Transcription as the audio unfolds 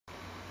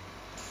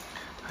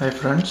Hi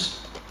friends,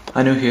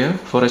 Anu here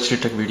for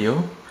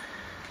HDTechVideo.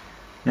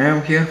 Now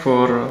I'm here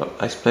for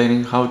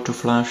explaining how to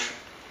flash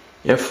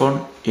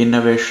F1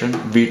 Innovation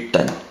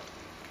V10.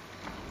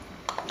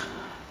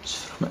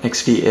 It's from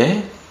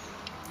XDA.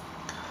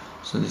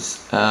 So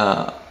this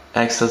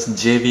Access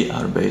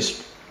JVR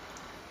based,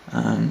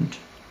 and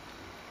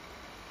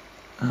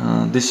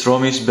this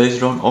ROM is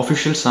based on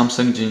official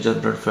Samsung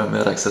Gingerbread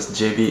firmware Access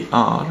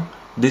JVR.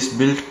 This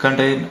build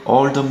contains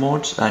all the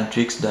mods and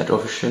tweaks that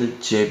official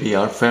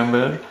JVR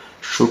firmware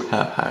should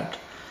have had.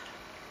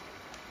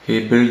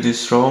 He built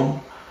this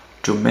ROM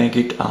to make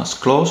it as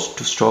close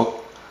to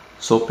stock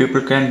so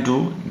people can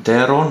do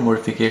their own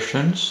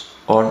modifications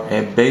on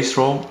a base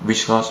ROM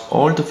which has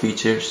all the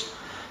features,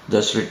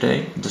 thus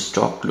retain the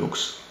stock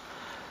looks.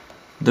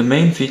 The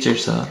main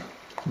features are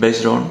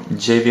based on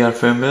JVR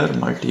firmware,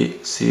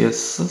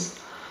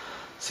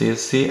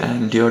 CSC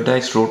and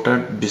Deodice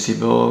routed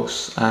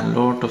busybox, and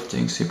lot of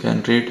things you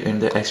can read in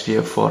the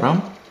XDF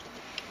forum.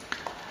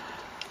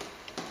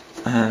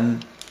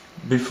 And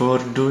before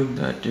doing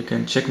that, you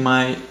can check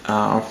my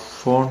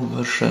phone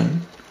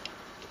version.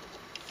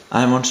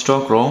 I'm on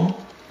stock ROM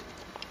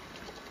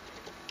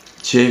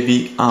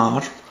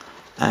JVR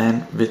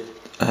and with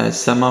a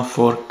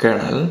semaphore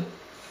kernel,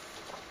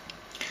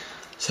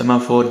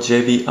 semaphore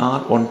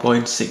JVR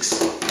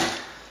 1.6.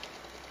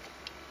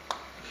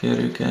 Here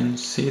you can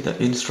see the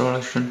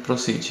installation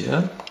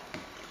procedure.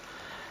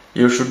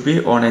 You should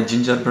be on a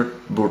Gingerbread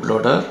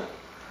bootloader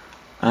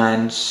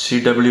and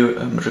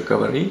CWM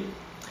recovery,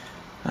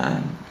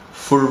 and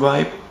full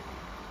wipe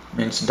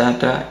means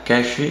data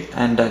cache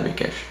and Dalvik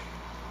cache.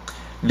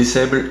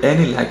 Disable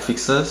any lag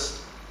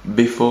fixes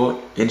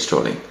before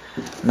installing.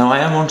 Now I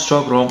am on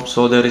stock ROM,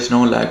 so there is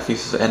no lag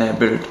fixes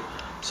enabled,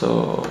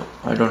 so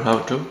I don't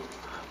have to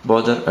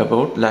bother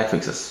about lag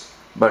fixes.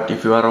 But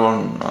if you are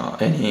on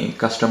any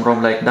custom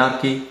ROM like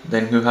Darky,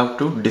 then you have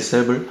to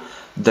disable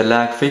the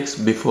lag fix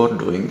before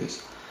doing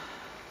this.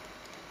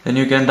 Then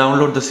you can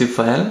download the zip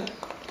file.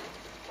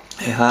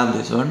 I have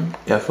this one,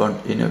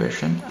 F1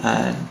 Innovation,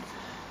 and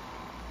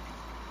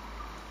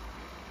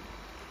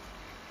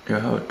you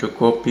have to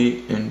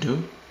copy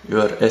into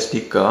your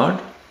SD card.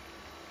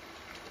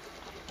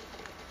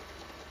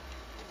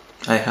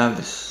 I have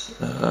this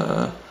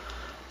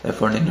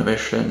F1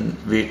 Innovation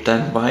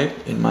V10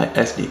 wipe in my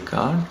SD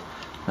card.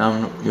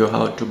 Now you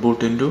have to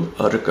boot into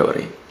a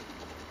recovery.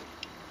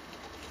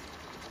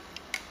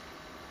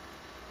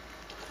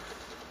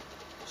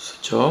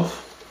 Switch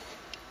off.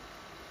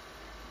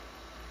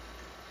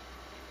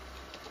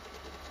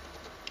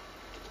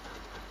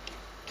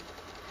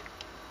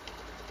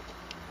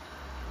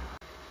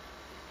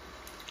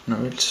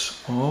 Now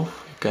it's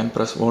off. You can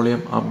press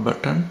volume up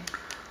button,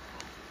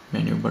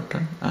 menu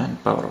button,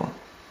 and power on.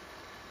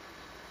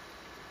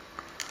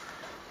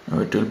 Now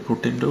it will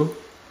boot into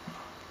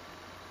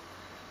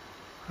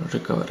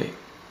recovery.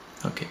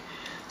 Okay,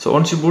 so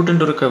once you boot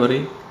into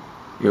recovery,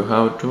 you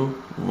have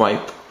to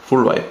wipe.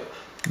 Full wipe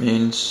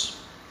means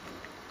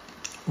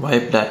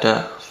wipe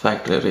data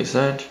factory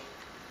reset.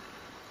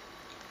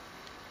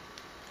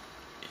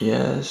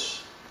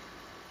 Yes.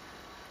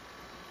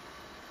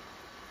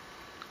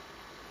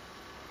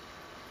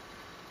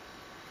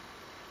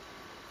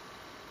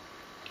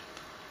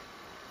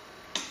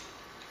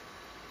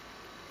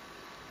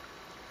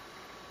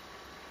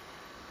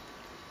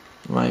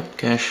 Wipe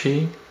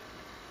cache.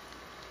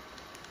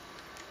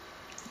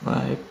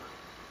 Wipe,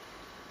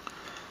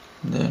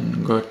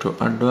 then go to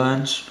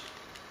advanced,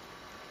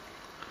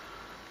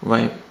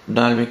 wipe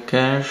Dalvik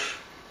cache,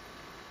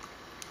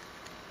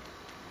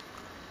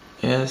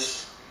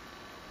 yes,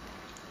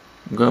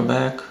 go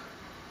back,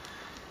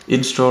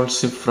 install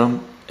zip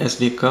from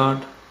SD card,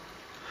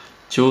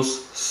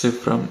 choose zip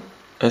from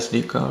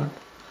SD card,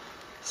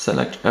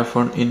 select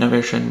F1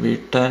 Innovation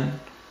V10,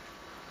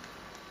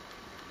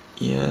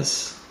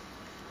 yes.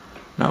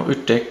 Now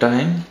it take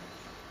time.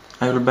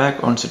 I will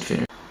back once it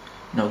finished.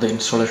 Now the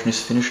installation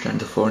is finished and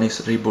the phone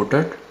is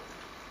rebooted.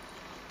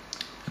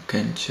 You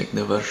can check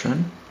the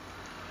version.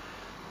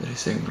 There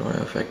is a glow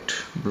effect,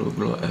 blue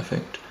glow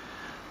effect.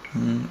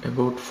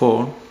 About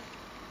phone,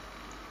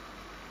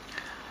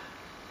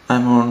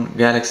 I'm on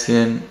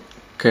Galaxian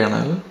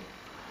kernel,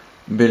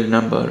 build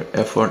number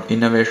F1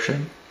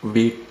 Innovation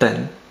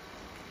V10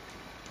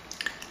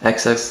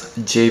 Access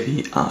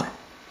JVR.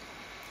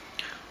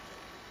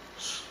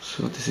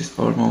 So this is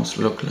almost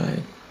look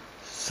like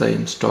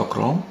same stock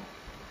ROM,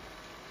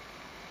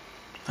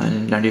 and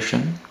in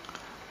addition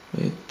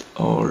with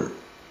all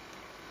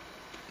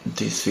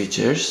these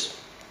features.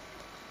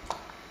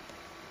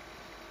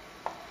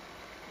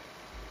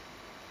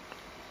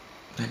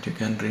 That you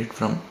can read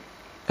from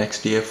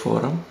XDF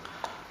forum.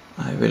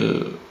 I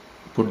will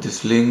put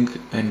this link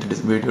in the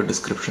video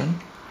description.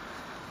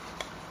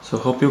 So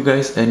hope you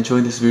guys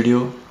enjoy this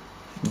video.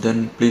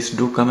 Then please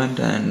do comment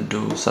and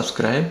do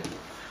subscribe.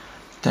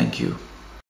 Thank you.